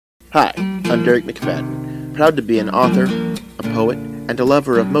Hi, I'm Derek McFadden, proud to be an author, a poet, and a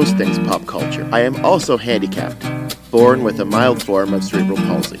lover of most things pop culture. I am also handicapped, born with a mild form of cerebral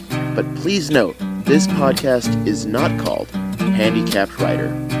palsy. But please note, this podcast is not called Handicapped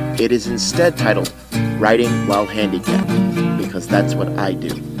Writer. It is instead titled Writing While Handicapped, because that's what I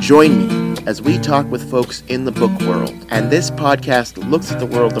do. Join me as we talk with folks in the book world, and this podcast looks at the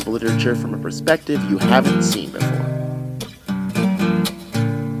world of literature from a perspective you haven't seen before.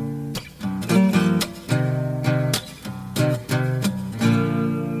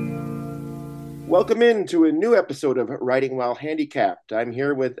 Welcome into a new episode of Writing While Handicapped. I'm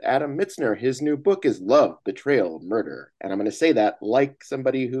here with Adam Mitzner. His new book is Love, Betrayal, Murder. And I'm going to say that like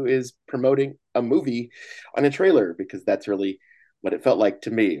somebody who is promoting a movie on a trailer, because that's really what it felt like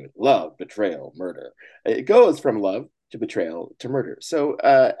to me. Love, betrayal, murder. It goes from love to betrayal to murder. So,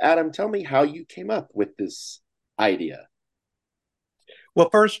 Adam, tell me how you came up with this idea. Well,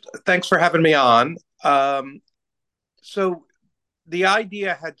 first, thanks for having me on. So the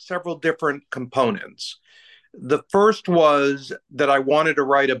idea had several different components. The first was that I wanted to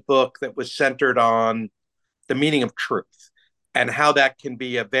write a book that was centered on the meaning of truth and how that can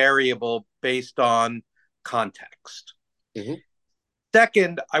be a variable based on context. Mm-hmm.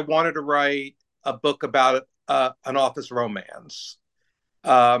 Second, I wanted to write a book about an office romance.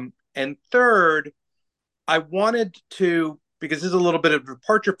 And third, I wanted to, because this is a little bit of a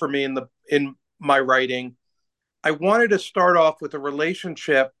departure for me in my writing, I wanted to start off with a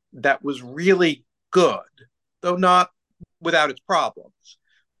relationship that was really good, though not without its problems.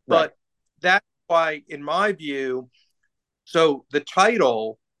 Right. But that's why, in my view, so the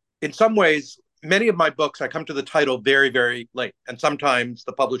title, in some ways, many of my books, I come to the title very, very late. And sometimes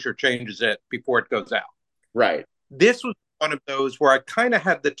the publisher changes it before it goes out. Right. This was one of those where I kind of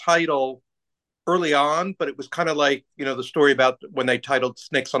had the title early on, but it was kind of like, the story about when they titled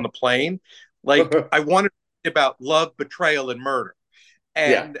Snakes on the Plane. Like I wanted about love, betrayal, and murder.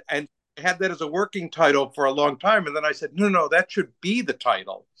 Yeah. And I had that as a working title for a long time. And then I said, no, that should be the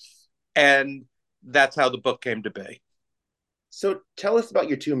title. And that's how the book came to be. So tell us about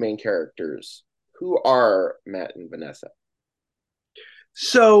your two main characters. Who are Matt and Vanessa?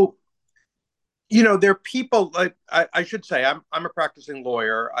 So, they're people like I should say I'm a practicing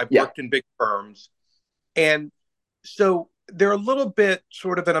lawyer. I've Yeah. worked in big firms. And so they're a little bit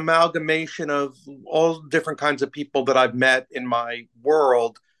sort of an amalgamation of all different kinds of people that I've met in my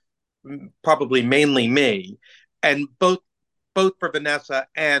world, probably mainly me, and both for Vanessa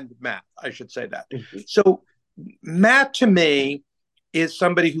and Matt, I should say that. Mm-hmm. So Matt to me is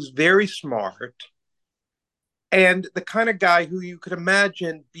somebody who's very smart and the kind of guy who you could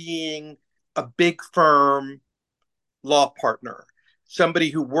imagine being a big firm law partner,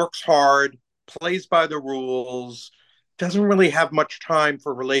 somebody who works hard, plays by the rules, doesn't really have much time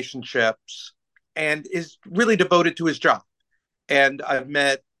for relationships, and is really devoted to his job. And I've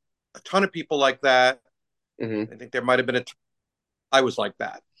met a ton of people like that. Mm-hmm. I think there might have been a time I was like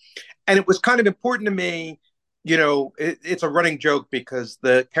that. And it was kind of important to me. It's a running joke because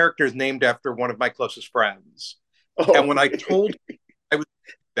the character is named after one of my closest friends. Oh. And when I told him I would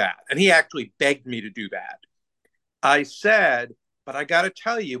do that, and he actually begged me to do that, I said, but I got to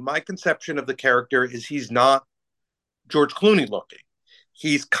tell you, my conception of the character is he's not George Clooney looking.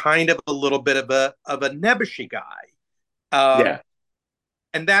 He's kind of a little bit of a nebbishy guy. Yeah.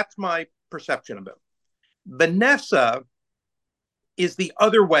 And that's my perception of him. Vanessa is the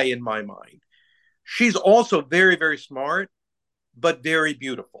other way in my mind. She's also very, very smart, but very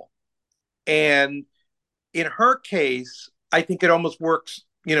beautiful. And in her case, I think it almost works,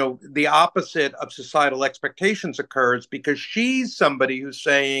 the opposite of societal expectations occurs because she's somebody who's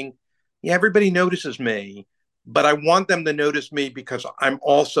saying, yeah, everybody notices me, but I want them to notice me because I'm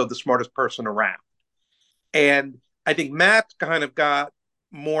also the smartest person around. And I think Matt kind of got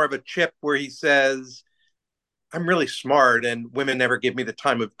more of a chip where he says, I'm really smart and women never give me the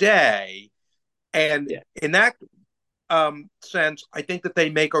time of day. And Yeah. in that sense, I think that they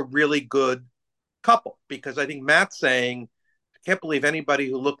make a really good couple because I think Matt's saying, I can't believe anybody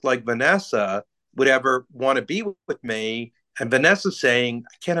who looked like Vanessa would ever want to be with me. And Vanessa's saying,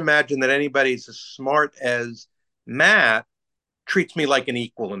 I can't imagine that anybody's as smart as Matt treats me like an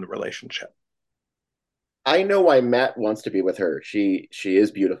equal in the relationship. I know why Matt wants to be with her. She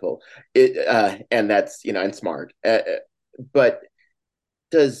is beautiful. And that's, and smart. But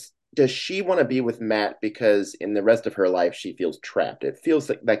does she want to be with Matt because in the rest of her life she feels trapped? It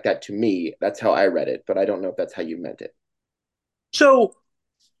feels like that to me. That's how I read it, but I don't know if that's how you meant it. So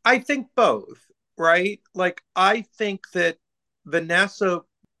I think both, right? Like, I think that Vanessa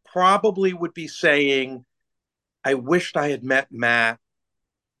probably would be saying, I wished I had met Matt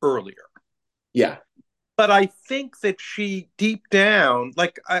earlier. Yeah. But I think that she deep down,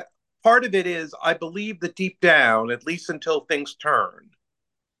 part of it is I believe that deep down, at least until things turn,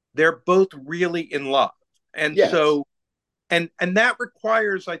 they're both really in love. And Yes. so, and that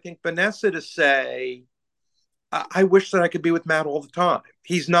requires, I think, Vanessa to say, I wish that I could be with Matt all the time.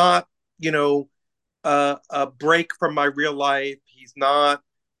 He's not, you know, a break from my real life. He's not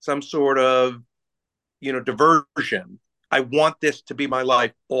some sort of, diversion. I want this to be my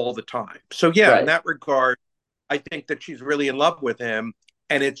life all the time. So yeah, in Right. that regard, I think that she's really in love with him,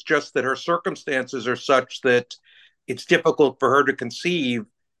 and it's just that her circumstances are such that it's difficult for her to conceive.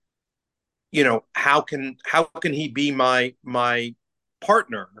 How can he be my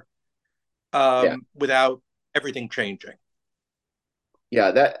partner Yeah. without everything changing?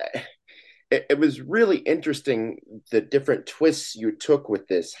 Yeah. It was really interesting the different twists you took with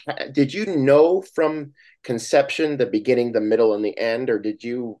this. Did you know from conception the beginning, the middle, and the end, or did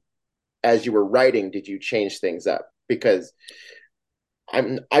you, as you were writing, did you change things up? Because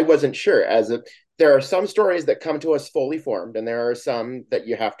I wasn't sure. There are some stories that come to us fully formed, and there are some that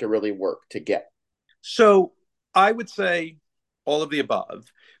you have to really work to get. So I would say all of the above,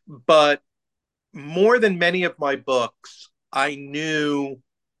 but more than many of my books, I knew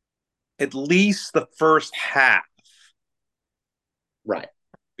at least the first half Right.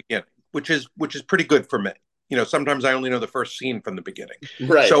 beginning, which is pretty good for me. Sometimes I only know the first scene from the beginning.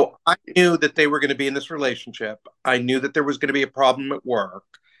 Right. So I knew that they were going to be in this relationship. I knew that there was going to be a problem at work.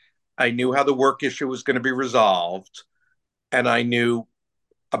 I knew how the work issue was going to be resolved, and I knew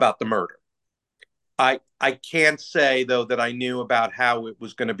about the murder. I can't say though that I knew about how it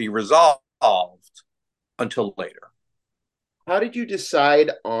was going to be resolved until later. How did you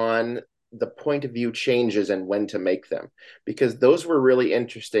decide on the point of view changes and when to make them? Because those were really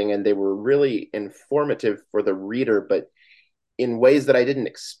interesting and they were really informative for the reader, but in ways that I didn't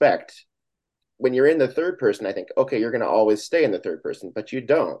expect. When you're in the third person, I think, okay, you're going to always stay in the third person, but you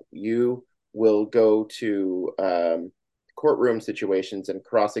don't. You will go to courtroom situations and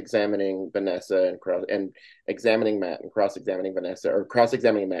cross-examining Vanessa and examining Matt and cross-examining Vanessa, or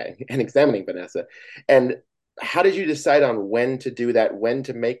cross-examining Matt and examining Vanessa. And how did you decide on when to do that, when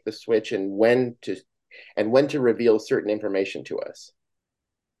to make the switch, and when to reveal certain information to us?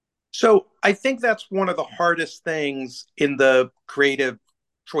 So I think that's one of the hardest things in the creative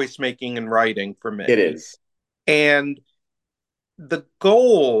choice making and writing for It me. is. And the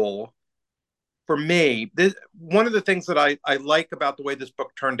goal for me, one of the things that I like about the way this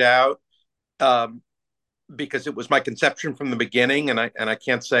book turned out, um, because it was my conception from the beginning, and I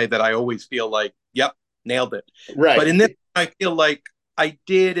can't say that I always feel like, yep, nailed it. But Right. in this, I feel like I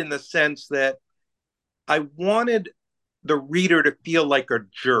did, in the sense that I wanted the reader to feel like a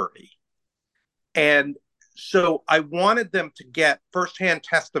jury. And so I wanted them to get firsthand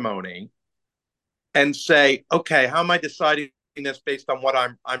testimony and say, okay, how am I deciding this based on what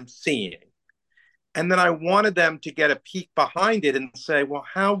I'm seeing? And then I wanted them to get a peek behind it and say, well,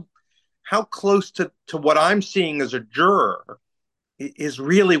 how close to what I'm seeing as a juror is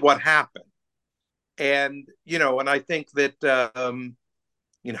really what happened. And I think that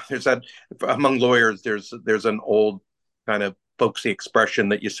there's that, among lawyers, there's an old kind of folksy expression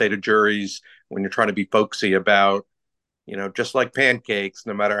that you say to juries when you're trying to be folksy about, just like pancakes,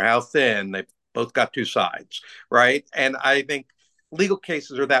 no matter how thin, they've both got two sides, right? And I think legal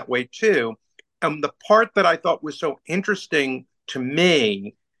cases are that way too. The part that I thought was so interesting to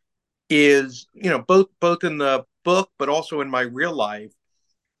me is, both in the book but also in my real life,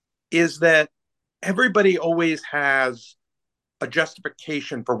 is that everybody always has a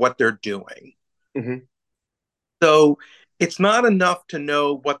justification for what they're doing. Mm-hmm. So it's not enough to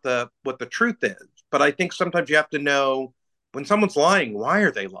know what the truth is, but I think sometimes you have to know, when someone's lying, why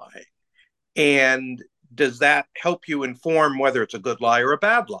are they lying? And does that help you inform whether it's a good lie or a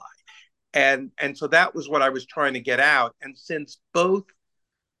bad lie? And so that was what I was trying to get out. And since both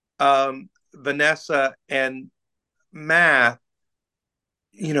Vanessa and Matt,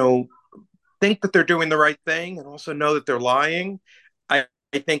 you know, think that they're doing the right thing and also know that they're lying, I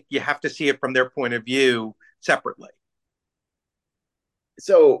think you have to see it from their point of view separately.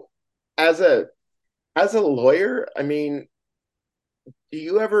 So, as a lawyer, I mean, do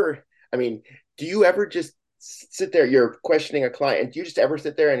you ever, I mean, do you ever just sit there, you're questioning a client, and do you just ever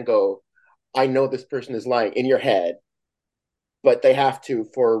sit there and go, I know this person is lying in your head, but they have to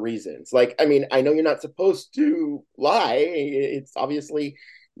for reasons? Like, I mean, I know you're not supposed to lie. It's obviously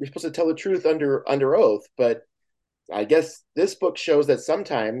you're supposed to tell the truth under oath, but I guess this book shows that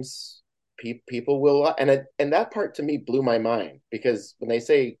sometimes people will lie. And that part to me blew my mind, because when they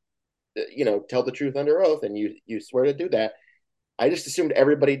say, tell the truth under oath, and you swear to do that, I just assumed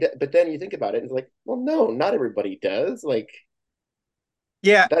everybody did. But then you think about it, and it's like, well, no, not everybody does. Like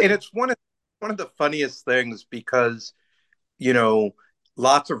Yeah, that, and it's one of the funniest things because, you know,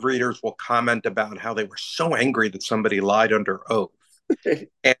 lots of readers will comment about how they were so angry that somebody lied under oath.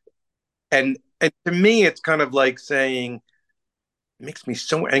 And and to me it's kind of like saying it makes me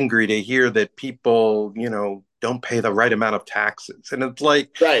so angry to hear that people, don't pay the right amount of taxes. And it's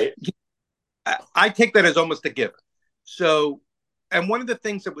like right. I take that as almost a given. So, and one of the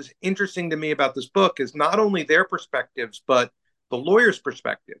things that was interesting to me about this book is not only their perspectives, but the lawyers'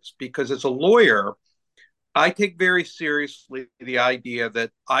 perspectives. Because as a lawyer, I take very seriously the idea that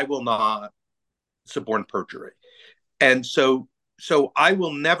I will not suborn perjury. And so I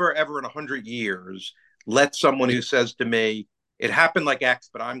will never, ever in 100 years let someone who says to me, it happened like X,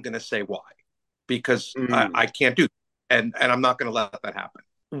 but I'm going to say Y because I Mm, can't do that. And I'm not going to let that happen.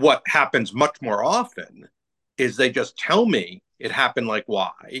 What happens much more often is they just tell me it happened like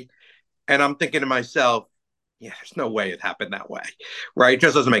Y. And I'm thinking to myself, yeah, there's no way it happened that way. Right. It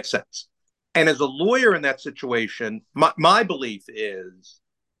just doesn't make sense. And as a lawyer in that situation, my belief is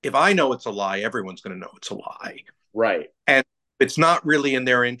if I know it's a lie, everyone's going to know it's a lie. right. And it's not really in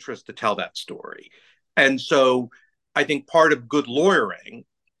their interest to tell that story. And so I think part of good lawyering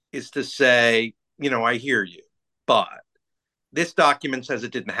is to say, I hear you, but this document says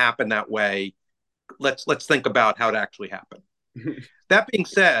it didn't happen that way. Let's think about how it actually happened. That being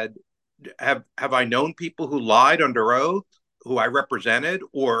said, have I known people who lied under oath, who I represented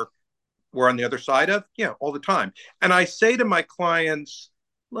or were on the other side of? Yeah, all the time. And I say to my clients,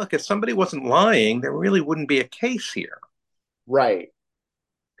 look, if somebody wasn't lying, there really wouldn't be a case here. Right.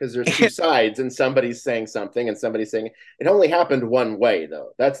 Because there's two sides, and somebody's saying something, and somebody's saying it only happened one way,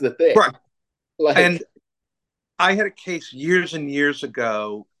 though. That's the thing. Right. Like, And I had a case years and years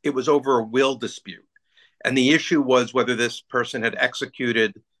ago. It was over a will dispute. And the issue was whether this person had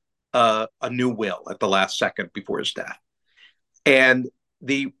executed a new will at the last second before his death. And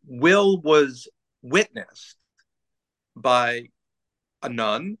the will was witnessed by a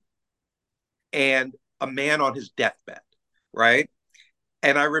nun and a man on his deathbed, right?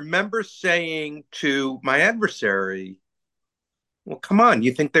 And I remember saying to my adversary, well, come on,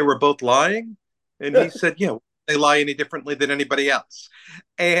 you think they were both lying? And he said, yeah, they lie any differently than anybody else.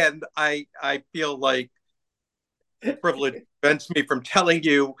 And I feel like privilege prevents me from telling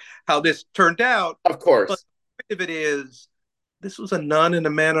you how this turned out. of But course. the point of it is, this was a nun and a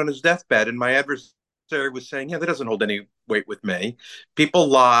man on his deathbed. And my adversary was saying, yeah, that doesn't hold any weight with me. People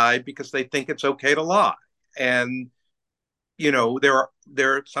lie because they think it's okay to lie. And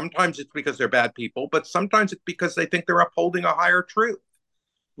there sometimes it's because they're bad people, but sometimes it's because they think they're upholding a higher truth.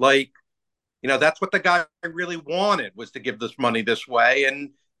 Like, that's what the guy really wanted, was to give this money this way,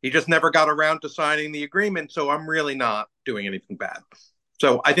 and he just never got around to signing the agreement. So I'm really not doing anything bad.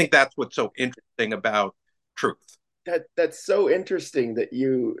 So I think that's what's so interesting about truth. That's so interesting that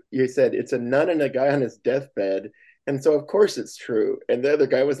you said it's a nun and a guy on his deathbed, and so of course it's true. And the other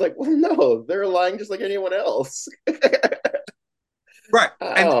guy was like, "Well, no, they're lying just like anyone else." Right.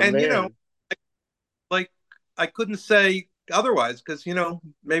 And Oh and man, like I couldn't say otherwise because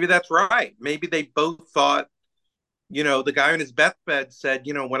maybe that's right. Maybe they both thought, the guy on his deathbed said,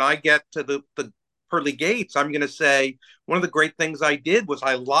 when I get to the pearly gates, I'm going to say one of the great things I did was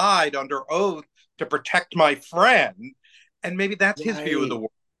I lied under oath to protect my friend. And maybe that's his view of the right,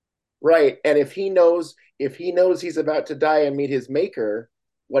 world. right. And if he knows he's about to die and meet his maker,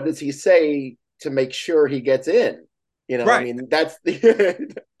 what does he say to make sure he gets in? I Right. mean, that's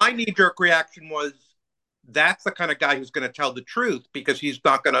the My knee jerk reaction was that's the kind of guy who's going to tell the truth because he's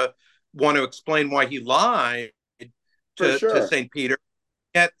not going to want to explain why he lied for to sure. St. Peter.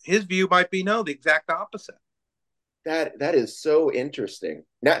 Yet his view might be no, the exact opposite. That is so interesting.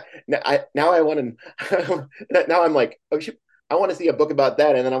 Now I want to. Now I'm like, oh, I want to see a book about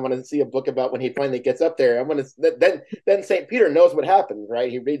that, and then I want to see a book about when he finally gets up there. I want to then Saint Peter knows what happens,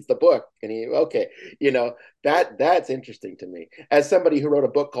 right? He reads the book, and he okay, that's interesting to me as somebody who wrote a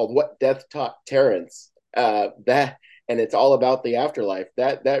book called "What Death Taught Terrence." That and it's all about the afterlife.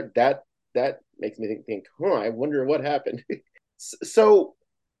 That makes me think. I wonder what happened. So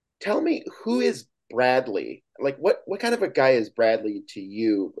tell me, who is Bradley? Like, what kind of a guy is Bradley to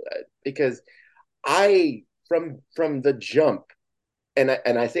you? Because I from the jump, and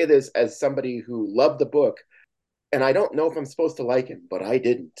I say this as somebody who loved the book, and I don't know if I'm supposed to like him, but I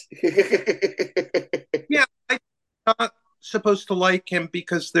didn't. Yeah, I'm not supposed to like him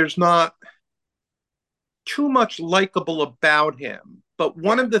because there's not too much likable about him. But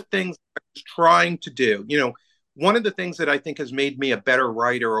one Yeah. of the things I was trying to do, one of the things that I think has made me a better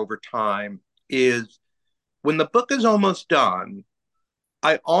writer over time is when the book is almost done,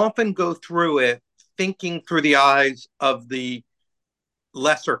 I often go through it thinking through the eyes of the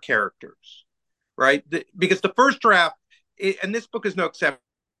lesser characters, right? Because the first draft, and this book is no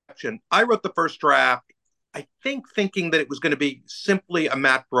exception, I wrote the first draft, I think, thinking that it was going to be simply a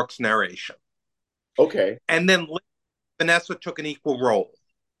Matt Brooks narration. Okay. And then Vanessa took an equal role.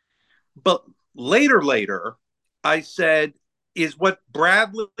 But later, I said, is what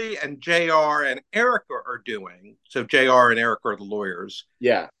Bradley and JR and Erica are doing, so JR and Erica are the lawyers,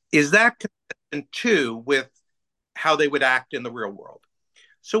 Yeah. is that consistent too with how they would act in the real world?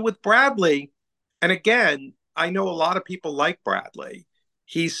 So with Bradley, and again, I know a lot of people like Bradley.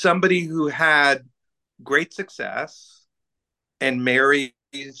 He's somebody who had great success and marries,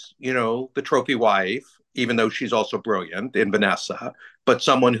 the trophy wife, even though she's also brilliant in Vanessa, but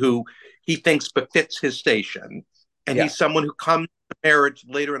someone who he thinks befits his station. And Yeah. he's someone who comes to marriage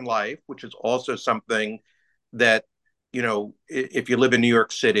later in life, which is also something that, if you live in New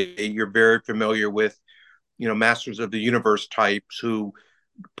York City, you're very familiar with, masters of the universe types who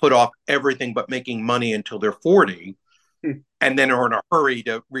put off everything but making money until they're 40 and then are in a hurry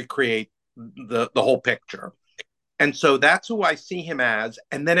to recreate the whole picture. And so that's who I see him as.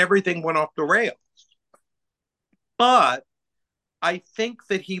 And then everything went off the rails. But I think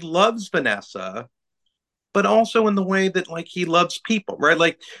that he loves Vanessa, but also in the way that like he loves people, right?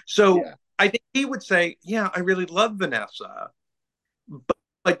 Like, so Yeah. I think he would say, yeah, I really love Vanessa.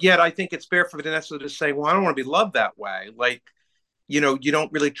 But yet I think it's fair for Vanessa to say, well, I don't want to be loved that way. Like, you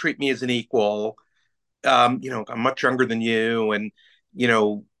don't really treat me as an equal. I'm much younger than you. And, you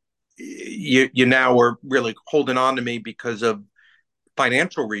know, you now are really holding on to me because of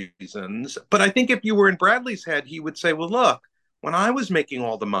financial reasons. But I think if you were in Bradley's head, he would say, well, look, when I was making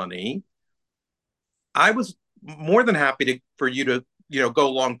all the money, I was more than happy for you to, go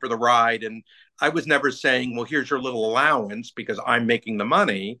along for the ride. And I was never saying, well, here's your little allowance because I'm making the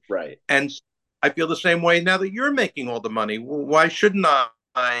money. Right. And I feel the same way now that you're making all the money. Well, why shouldn't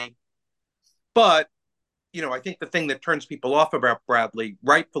I? But, I think the thing that turns people off about Bradley,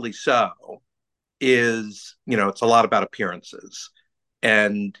 rightfully so, is, it's a lot about appearances.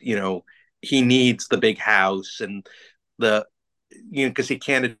 And, he needs the big house and the, because he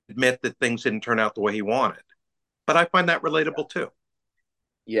can't admit that things didn't turn out the way he wanted. But I find that relatable too.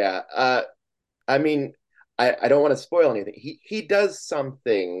 Yeah. I mean, I don't want to spoil anything. He does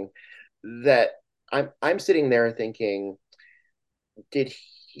something that I'm sitting there thinking, did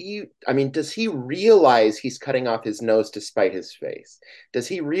does he realize he's cutting off his nose to spite his face? Does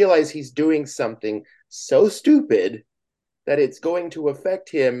he realize he's doing something so stupid that it's going to affect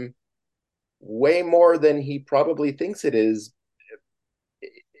him way more than he probably thinks it is?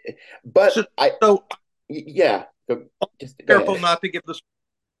 But So, so yeah, just go careful ahead. not to give this.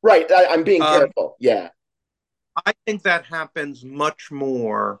 Right, I'm being Um, careful. Yeah, I think that happens much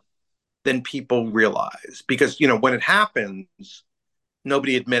more than people realize because, when it happens,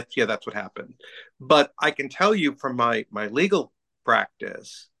 nobody admits, yeah, that's what happened. But I can tell you from my legal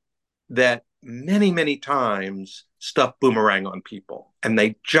practice that many times stuff boomerang on people and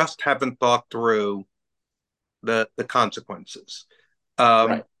they just haven't thought through the consequences.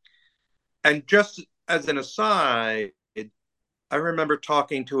 right. Um, and just as an aside, I remember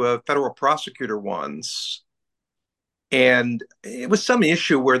talking to a federal prosecutor once, and it was some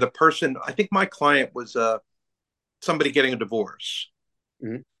issue where the person, I think my client was somebody getting a divorce.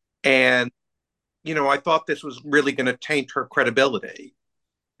 Mhm. And, I thought this was really going to taint her credibility.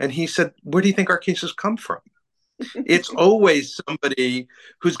 And he said, where do you think our cases come from? It's always somebody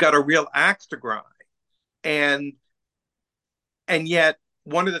who's got a real axe to grind. And yet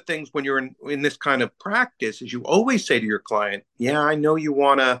one of the things when you're in this kind of practice is you always say to your client, yeah, I know you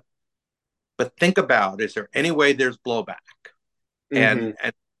want to, but think about, is there any way there's blowback Hmm. and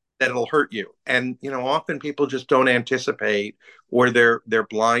that it'll hurt you? And, often people just don't anticipate, or they're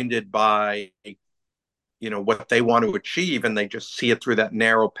blinded by, what they want to achieve. And they just see it through that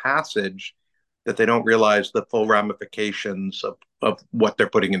narrow passage that they don't realize the full ramifications of what they're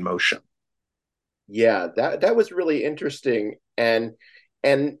putting in motion. Yeah, that was really interesting. And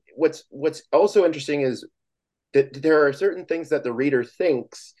what's also interesting is that there are certain things that the reader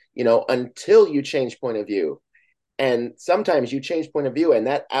thinks, until you change point of view. And sometimes you change point of view and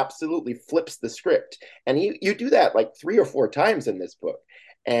that absolutely flips the script. And you do that like 3 or 4 times in this book.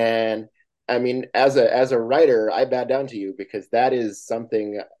 And I mean, as a writer, I bow down to you because that is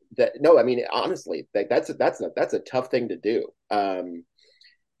something that, no, I mean, honestly, like that's a tough thing to do. And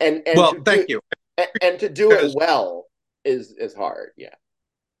Well, to do thank you. and to do it Because, well is hard. Yeah.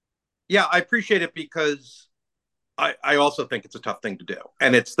 yeah, I appreciate it because I also think it's a tough thing to do.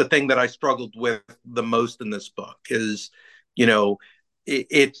 And it's the thing that I struggled with the most in this book is, you know,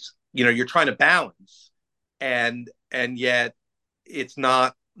 it's, you're trying to balance and yet it's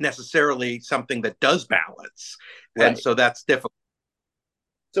not necessarily something that does balance. And Right. so that's difficult.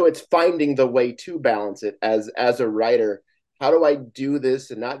 So it's finding the way to balance it as a writer. How do I do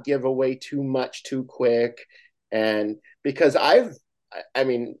this and not give away too much too quick? And because I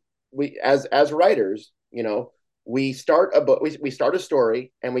mean, we as writers, we start a book, we start a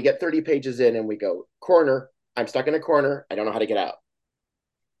story, and we get 30 pages in, and we go corner. I'm stuck in a corner. I don't know how to get out.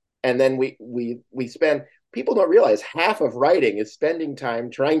 And then we spend. People don't realize half of writing is spending time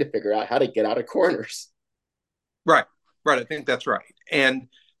trying to figure out how to get out of corners. Right. Right. I think that's right. And,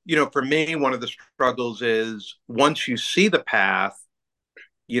 for me, one of the struggles is once you see the path,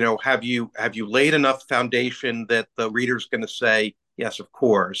 have you laid enough foundation that the reader's going to say, yes, of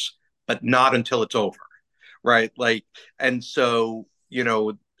course, but not until it's over. Right. Like, and so,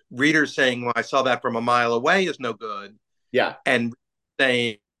 readers saying, well, I saw that from a mile away is no good. Yeah. And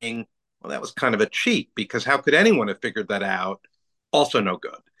saying, well, that was kind of a cheat because how could anyone have figured that out? Also, no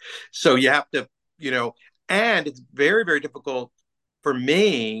good. So you have to, and it's very, very difficult for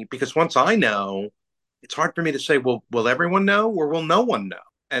me because once I know, it's hard for me to say, well, will everyone know or will no one know?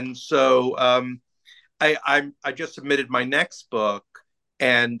 And so I just submitted my next book,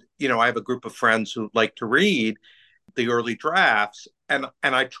 and I have a group of friends who like to read the early drafts, and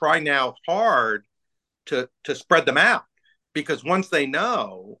I try now hard to spread them out because once they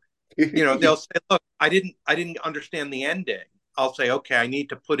know, they'll say, look, I didn't understand the ending. I'll say, okay, I need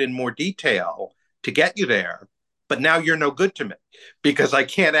to put in more detail to get you there. But now you're no good to me because I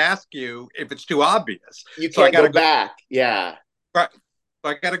can't ask you if it's too obvious. You So I can't got go to go. back. Yeah. Right.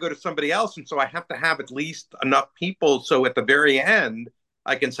 So I got to go to somebody else. And so I have to have at least enough people. So at the very end,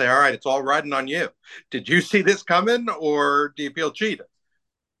 I can say, all right, it's all riding on you. Did you see this coming or do you feel cheated?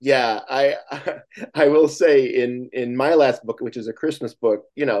 Yeah, I will say in my last book, which is a Christmas book,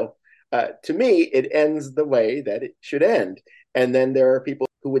 to me it ends the way that it should end. And then there are people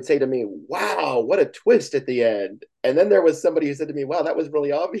who would say to me, "Wow, what a twist at the end." And then there was somebody who said to me, "Wow, that was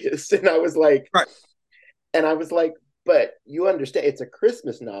really obvious." Right. And I was like, "But you understand, it's a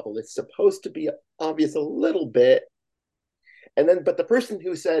Christmas novel. It's supposed to be obvious a little bit." And then, but the person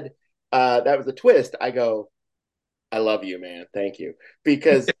who said that was a twist, I go, I love you, man. Thank you.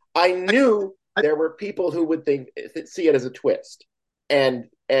 Because I knew there were people who would see it as a twist. And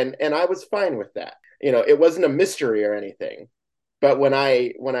I was fine with that. It wasn't a mystery or anything. But when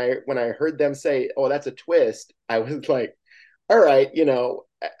I heard them say, "Oh, that's a twist," I was like, all right,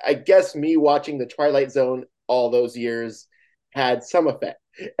 I guess me watching the Twilight Zone all those years had some effect.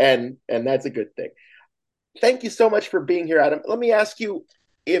 And that's a good thing. Thank you so much for being here, Adam. Let me ask you,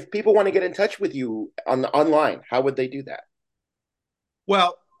 if people want to get in touch with you online, how would they do that?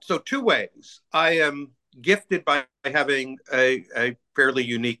 Well, so two ways. I am gifted by having a fairly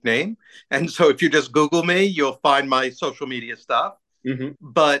unique name. And so if you just Google me, you'll find my social media stuff. Mm-hmm.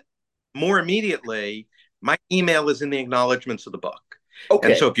 But more immediately, my email is in the acknowledgments of the book. And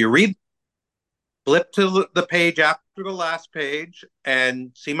Okay. so if you read, flip to the page after the last page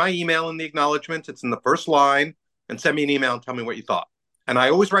and see my email in the acknowledgments, it's in the first line, and send me an email and tell me what you thought. And I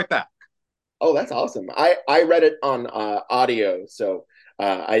always write back. Oh, that's awesome. I read it on audio, so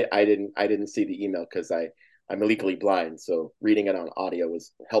I didn't see the email because I'm legally blind, so reading it on audio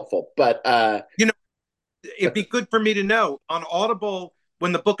was helpful. But You know, it'd be good for me to know on Audible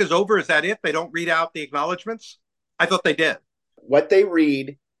when the book is over. Is that it? They don't read out the acknowledgments. I thought they did. what they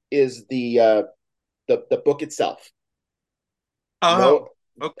read is the book itself. No,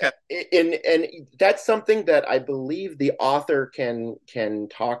 Oh, okay. and that's something that I believe the author can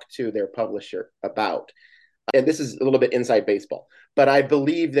talk to their publisher about. And this is a little bit inside baseball, but I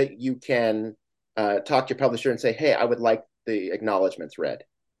believe that you can talk to your publisher and say, "Hey, I would like the acknowledgments read."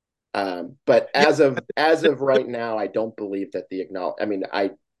 But Yeah. as of right now, I don't believe that the acknowledge. I mean,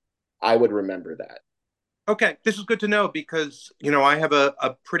 I would remember that. Okay. This is good to know because I have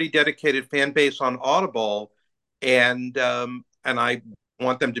a pretty dedicated fan base on Audible, and I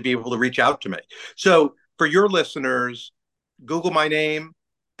want them to be able to reach out to me. So for your listeners, Google my name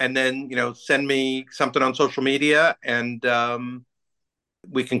and then send me something on social media, and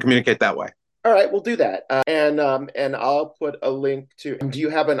we can communicate that way. All right, we'll do that, and I'll put a link to. Do you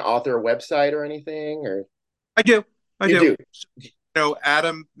have an author website or anything, or I do. I you do. do?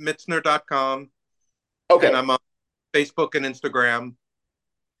 AdamMitzner.com, and Okay. I'm on Facebook and Instagram.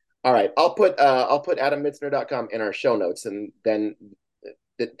 All right, I'll put adammitzner.com in our show notes, and then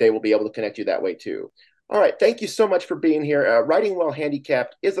they will be able to connect you that way too. All right. Thank you so much for being here. Writing While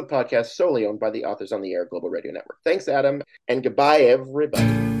Handicapped is a podcast solely owned by the Authors on the Air Global Radio Network. Thanks, Adam, and goodbye,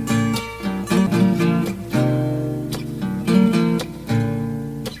 everybody.